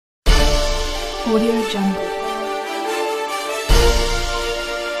Audio Jungle.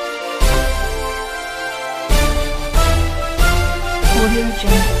 Audio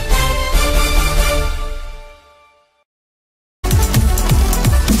Jungle.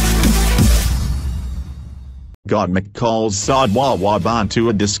 Gauteng MEC calls Zodwa Wabantu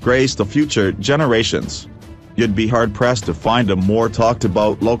a disgrace to future generations. You'd be hard-pressed to find a more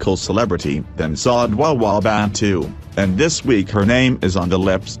talked-about local celebrity than Zodwa Wabantu, and this week her name is on the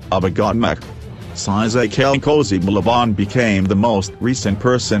lips of a Gauteng MEC. Nkosi Malaban became the most recent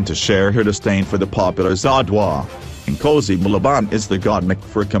person to share her disdain for the popular Zodwa. Nkosi Malaban is the Gauteng MEC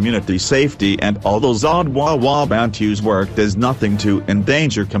for community safety, and although Zodwa Wabantu's work does nothing to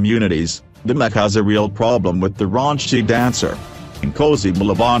endanger communities, the MEC has a real problem with the raunchy dancer. Nkosi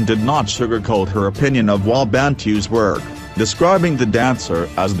Malaban did not sugarcoat her opinion of Wabantu's work, describing the dancer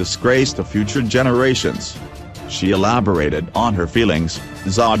as a disgrace to future generations. She elaborated on her feelings.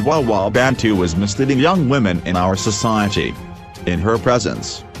 Zodwa Wabantu is misleading young women in our society. In her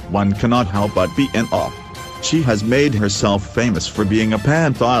presence, one cannot help but be in awe. She has made herself famous for being a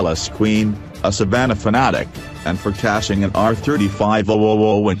pantyless queen, a savannah fanatic, and for cashing an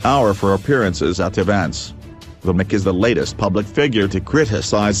R35,000 an hour for appearances at events. The MEC is the latest public figure to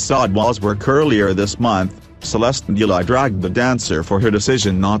criticize Zodwa's work. Earlier this month, Celeste Ndila dragged the dancer for her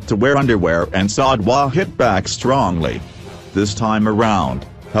decision not to wear underwear, and Zodwa hit back strongly. This time around,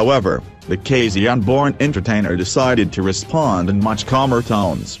 however, the Kazan-born entertainer decided to respond in much calmer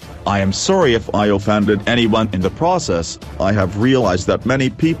tones. "I am sorry if I offended anyone in the process. I have realized that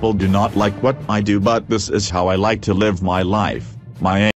many people do not like what I do, but this is how I like to live my life. My